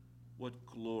 what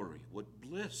glory, what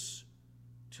bliss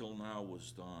till now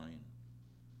was thine,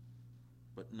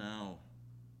 but now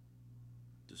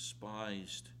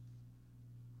despised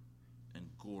and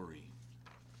gory,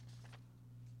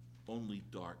 only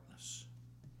darkness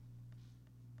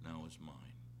now is mine.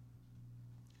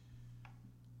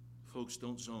 Folks,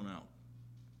 don't zone out.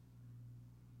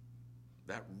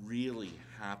 That really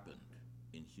happened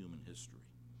in human history.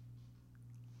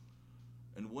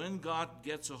 And when God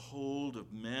gets a hold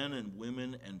of men and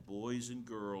women and boys and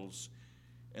girls,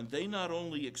 and they not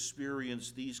only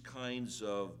experience these kinds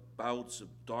of bouts of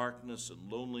darkness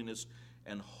and loneliness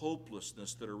and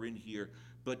hopelessness that are in here,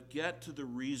 but get to the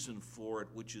reason for it,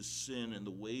 which is sin, and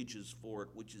the wages for it,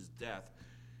 which is death,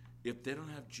 if they don't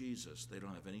have Jesus, they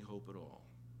don't have any hope at all.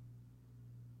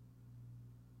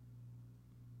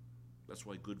 That's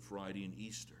why Good Friday and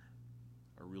Easter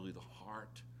are really the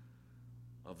heart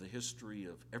of the history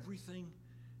of everything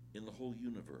in the whole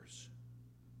universe.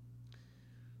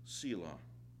 Selah,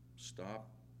 stop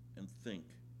and think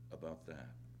about that.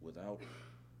 Without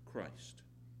Christ,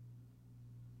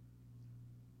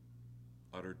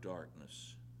 utter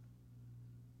darkness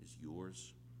is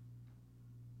yours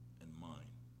and mine.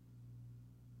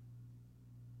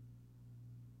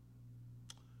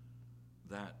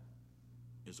 That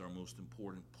is our most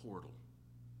important portal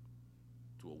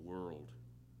to a world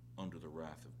under the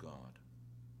wrath of God.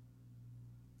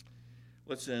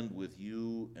 Let's end with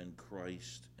you and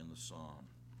Christ in the psalm.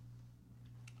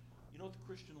 You know what the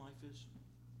Christian life is?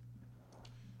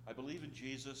 I believe in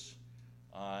Jesus.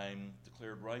 I'm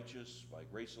declared righteous by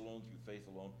grace alone, through faith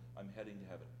alone. I'm heading to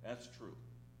heaven. That's true.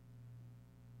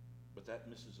 But that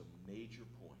misses a major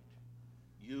point.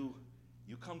 You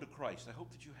come to Christ. I hope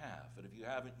that you have. And if you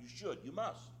haven't, you should. You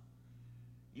must.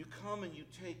 You come and you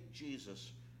take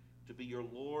Jesus to be your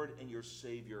Lord and your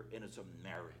Savior, and it's a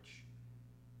marriage.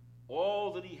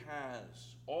 All that he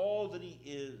has, all that he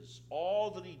is,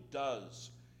 all that he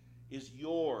does is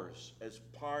yours as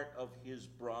part of his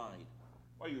bride.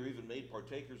 Why, you're even made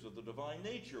partakers of the divine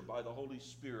nature by the Holy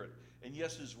Spirit. And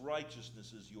yes, his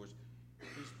righteousness is yours.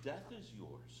 His death is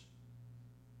yours.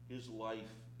 His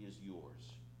life is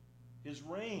yours. His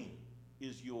reign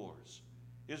is yours.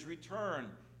 His return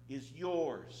is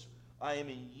yours. I am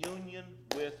in union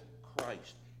with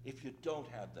Christ. If you don't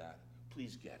have that,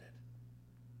 please get it.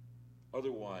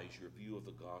 Otherwise, your view of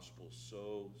the gospel is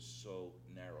so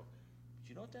narrow. But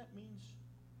you know what that means?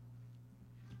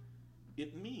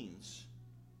 It means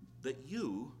that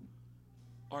you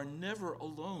are never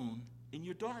alone in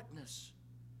your darkness.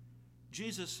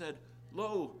 Jesus said,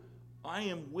 "Lo, I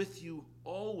am with you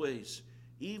always,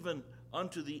 even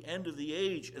unto the end of the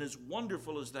age." And as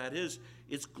wonderful as that is,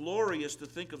 it's glorious to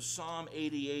think of Psalm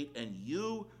 88 and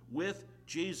you with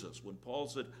Jesus. When Paul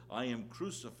said, "I am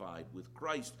crucified with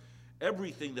Christ,"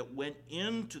 everything that went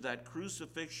into that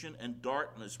crucifixion and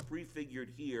darkness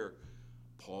prefigured here,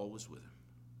 Paul was with him.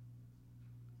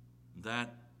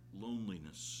 That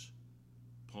loneliness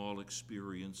Paul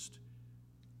experienced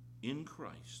in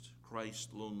Christ.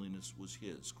 Christ's loneliness was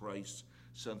his. Christ's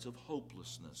sense of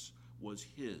hopelessness was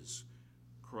his.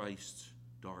 Christ's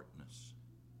darkness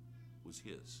was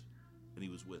his, and he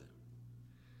was with him.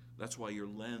 That's why your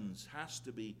lens has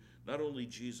to be not only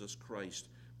Jesus Christ,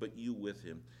 but you with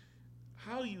him.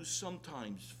 How you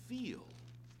sometimes feel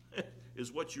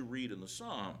is what you read in the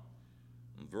psalm.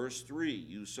 In verse 3,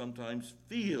 you sometimes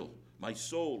feel, "My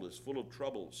soul is full of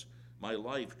troubles. My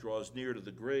life draws near to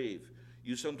the grave."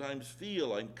 You sometimes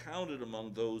feel, "I'm counted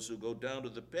among those who go down to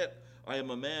the pit. I am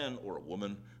a man or a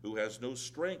woman who has no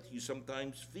strength." You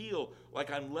sometimes feel like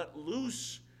I'm let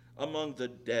loose among the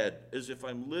dead, as if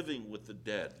I'm living with the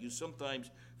dead. You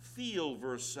sometimes feel,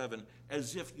 verse 7,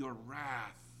 as if your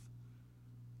wrath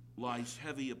lies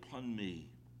heavy upon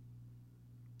me.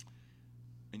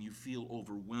 And you feel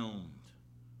overwhelmed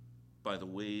by the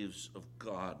waves of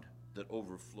God that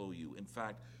overflow you. In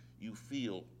fact, you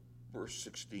feel, verse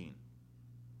 16,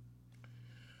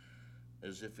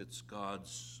 as if it's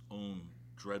God's own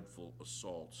dreadful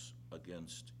assaults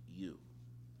against you.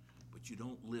 But you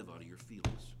don't live out of your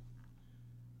feelings.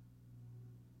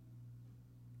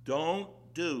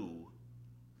 Don't do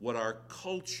what our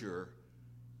culture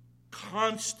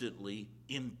constantly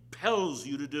impels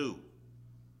you to do.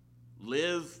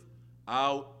 Live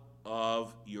out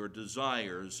of your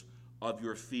desires, of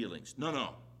your feelings.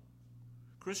 No.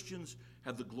 Christians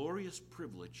have the glorious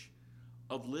privilege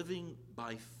of living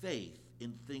by faith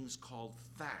in things called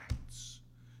facts,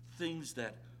 things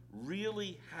that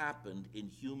really happened in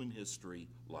human history,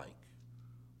 like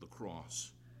the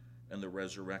cross and the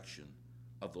resurrection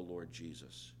of the Lord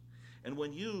Jesus. And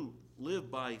when you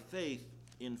live by faith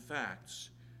in facts,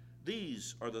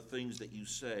 these are the things that you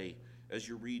say as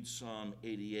you read Psalm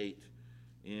 88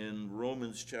 in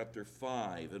Romans chapter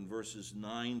 5 and verses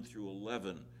 9 through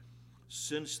 11.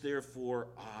 "Since therefore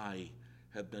I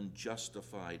have been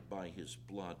justified by his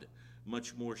blood,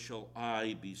 much more shall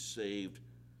I be saved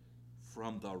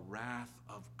from the wrath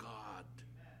of God.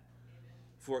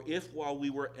 For if while we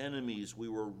were enemies, we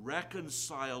were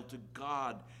reconciled to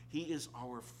God, he is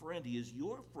our friend, he is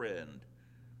your friend.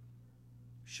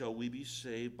 Shall we be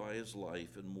saved by his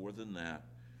life? And more than that,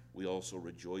 we also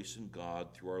rejoice in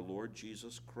God through our Lord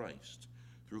Jesus Christ,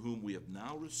 through whom we have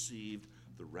now received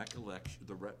the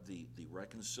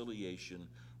reconciliation,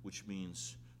 which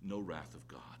means no wrath of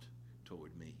God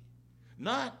toward me."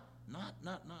 Not,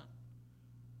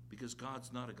 because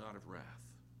God's not a God of wrath,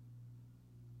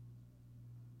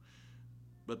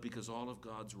 but because all of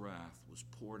God's wrath was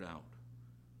poured out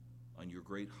on your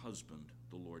great husband,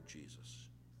 the Lord Jesus.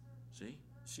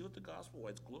 See what the gospel, why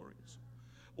it's glorious.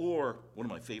 Or one of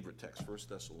my favorite texts, 1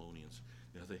 Thessalonians.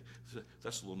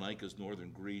 Thessalonica's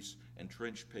northern Greece,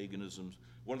 entrenched paganism.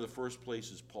 One of the first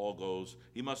places Paul goes,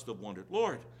 he must have wondered,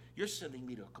 "Lord, you're sending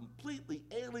me to a completely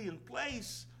alien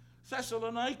place,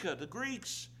 Thessalonica, the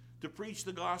Greeks, to preach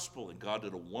the gospel." And God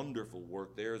did a wonderful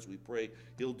work there, as we pray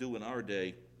he'll do in our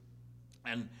day.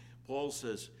 And Paul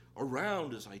says,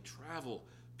 "Around as I travel,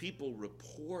 people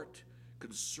report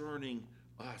concerning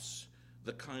us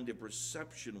the kind of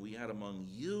reception we had among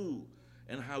you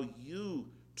and how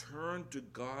you Turn to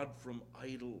God from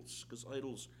idols, because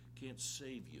idols can't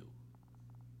save you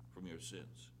from your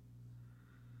sins.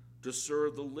 To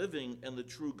serve the living and the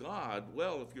true God.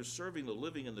 Well, if you're serving the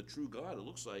living and the true God, it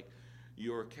looks like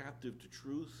you're captive to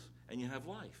truth and you have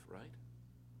life, right?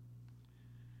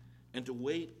 And to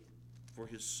wait for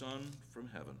his Son from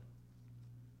heaven,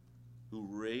 who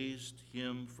raised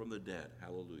him from the dead.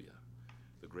 Hallelujah.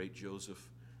 The great Joseph,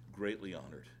 greatly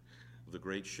honored. The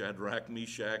great Shadrach,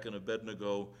 Meshach, and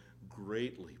Abednego,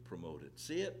 greatly promoted.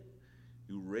 See it?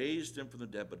 Who raised him from the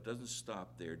dead, but doesn't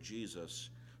stop there. Jesus,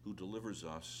 who delivers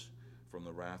us from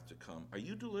the wrath to come. Are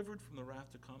you delivered from the wrath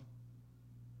to come?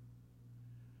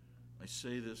 I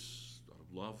say this out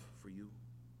of love for you.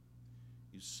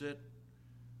 You sit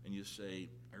and you say,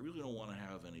 I really don't want to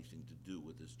have anything to do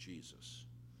with this Jesus.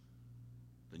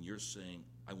 Then you're saying,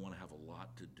 I want to have a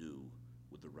lot to do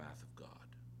with the wrath of God.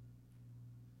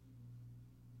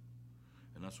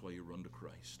 And that's why you run to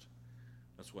Christ.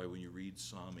 That's why when you read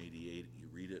Psalm 88, you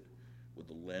read it with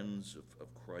the lens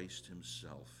of Christ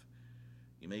himself.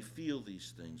 You may feel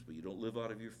these things, but you don't live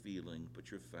out of your feeling, but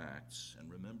your facts.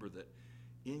 And remember that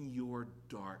in your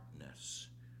darkness,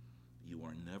 you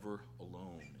are never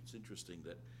alone. It's interesting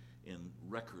that in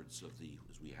records of the,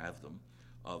 as we have them,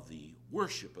 of the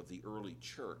worship of the early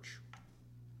church,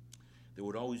 there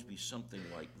would always be something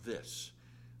like this.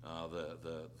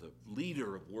 The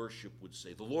leader of worship would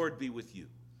say, "The Lord be with you."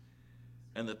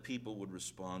 And the people would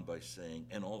respond by saying,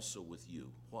 "And also with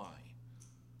you." Why?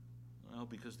 Well,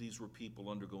 because these were people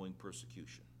undergoing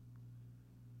persecution.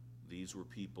 These were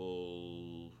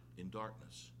people in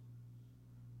darkness.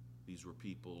 These were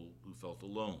people who felt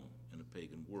alone in a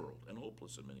pagan world and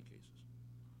hopeless in many cases.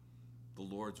 The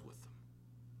Lord's with them.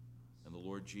 And the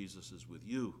Lord Jesus is with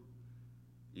you,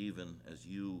 even as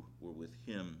you were with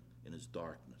him in his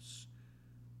darkness.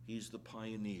 He's the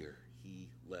pioneer. He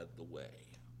led the way.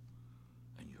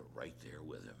 And you're right there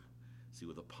with him. See,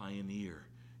 with a pioneer,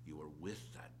 you are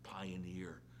with that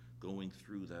pioneer going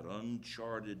through that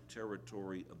uncharted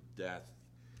territory of death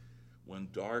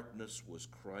when darkness was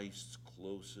Christ's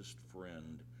closest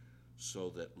friend.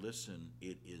 So that, listen,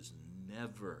 it is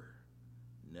never,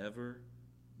 never,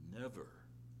 never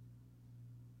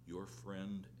your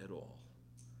friend at all.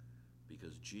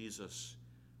 Because Jesus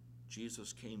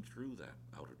came through that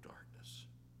outer darkness,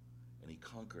 and he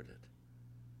conquered it.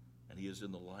 And he is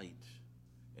in the light,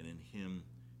 and in him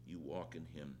you walk in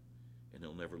him, and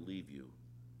he'll never leave you,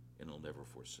 and he'll never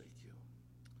forsake you.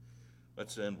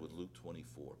 Let's end with Luke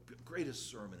 24, greatest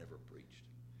sermon ever preached.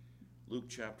 Luke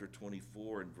chapter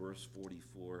 24 and verse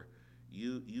 44.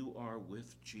 You are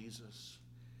with Jesus,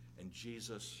 and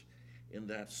Jesus in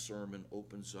that sermon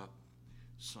opens up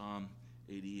Psalm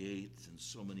 88 and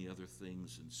so many other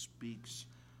things and speaks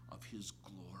of his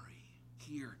glory.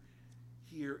 Here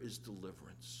is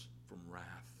deliverance from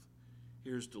wrath.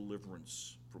 Here's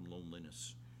deliverance from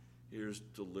loneliness. Here's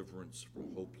deliverance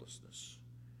from hopelessness.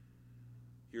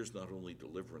 Here's not only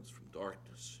deliverance from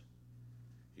darkness,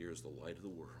 here's the light of the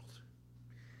world.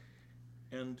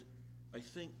 And I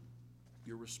think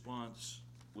your response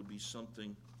would be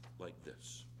something like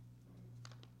this.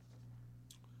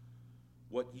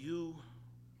 What you,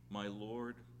 my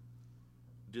Lord,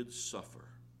 did suffer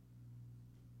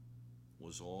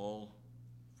was all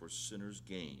for sinners'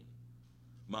 gain.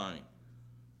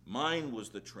 Mine was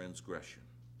the transgression,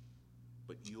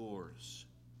 but yours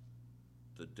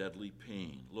the deadly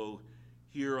pain. Lo,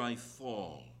 here I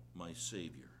fall, my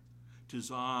Savior.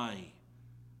 'Tis I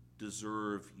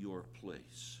deserve your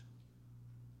place.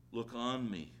 Look on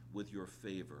me with your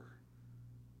favor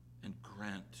and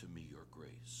grant to me your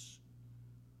grace.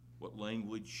 What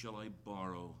language shall I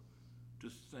borrow to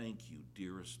thank you,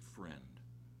 dearest friend,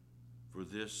 for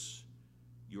this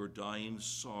your dying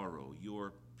sorrow,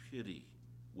 your pity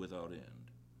without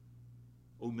end?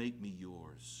 Oh, make me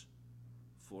yours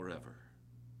forever.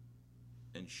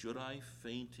 And should I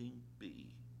fainting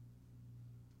be,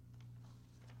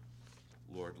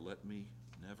 Lord, let me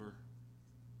never,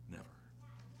 never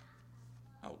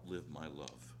outlive my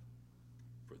love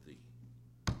for thee.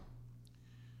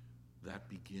 That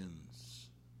begins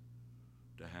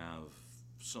to have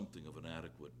something of an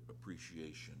adequate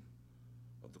appreciation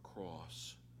of the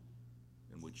cross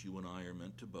in which you and I are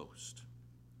meant to boast,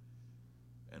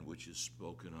 and which is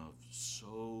spoken of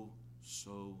so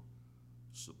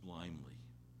sublimely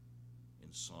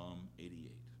in Psalm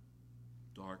 88.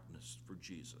 Darkness for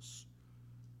Jesus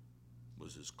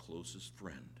was his closest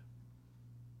friend,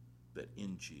 that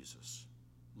in Jesus,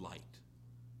 light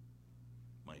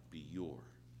might be your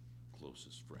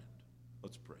closest friend.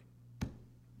 Let's pray.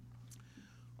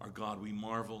 Our God, we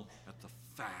marvel at the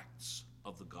facts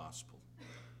of the gospel.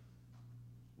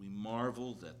 We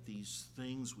marvel that these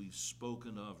things we've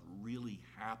spoken of really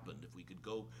happened. If we could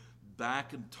go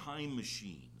back in time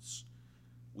machines,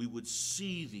 we would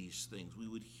see these things. We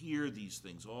would hear these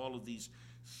things. All of these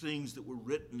things that were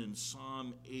written in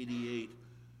Psalm 88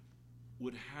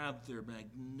 would have their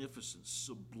magnificent,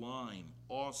 sublime,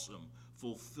 awesome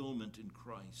fulfillment in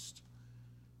Christ.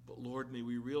 But Lord, may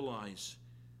we realize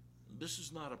this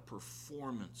is not a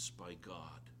performance by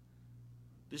God.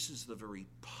 This is the very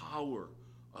power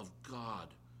of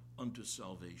God unto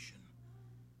salvation.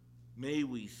 May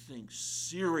we think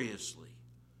seriously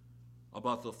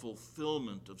about the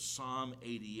fulfillment of Psalm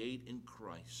 88 in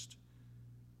Christ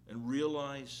and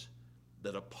realize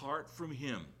that apart from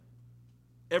him,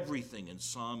 everything in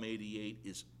Psalm 88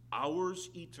 is ours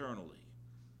eternally.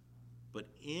 But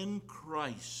in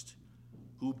Christ,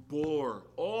 who bore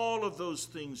all of those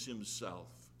things himself,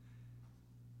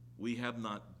 we have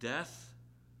not death,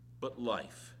 but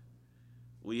life.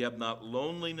 We have not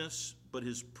loneliness, but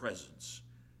his presence.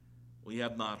 We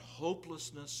have not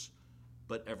hopelessness,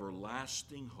 but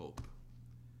everlasting hope.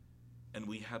 And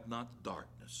we have not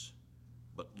darkness,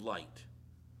 but light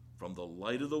from the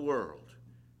light of the world,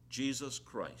 Jesus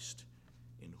Christ,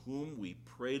 in whom we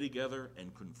pray together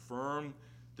and confirm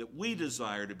that we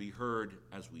desire to be heard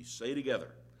as we say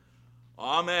together,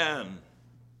 Amen.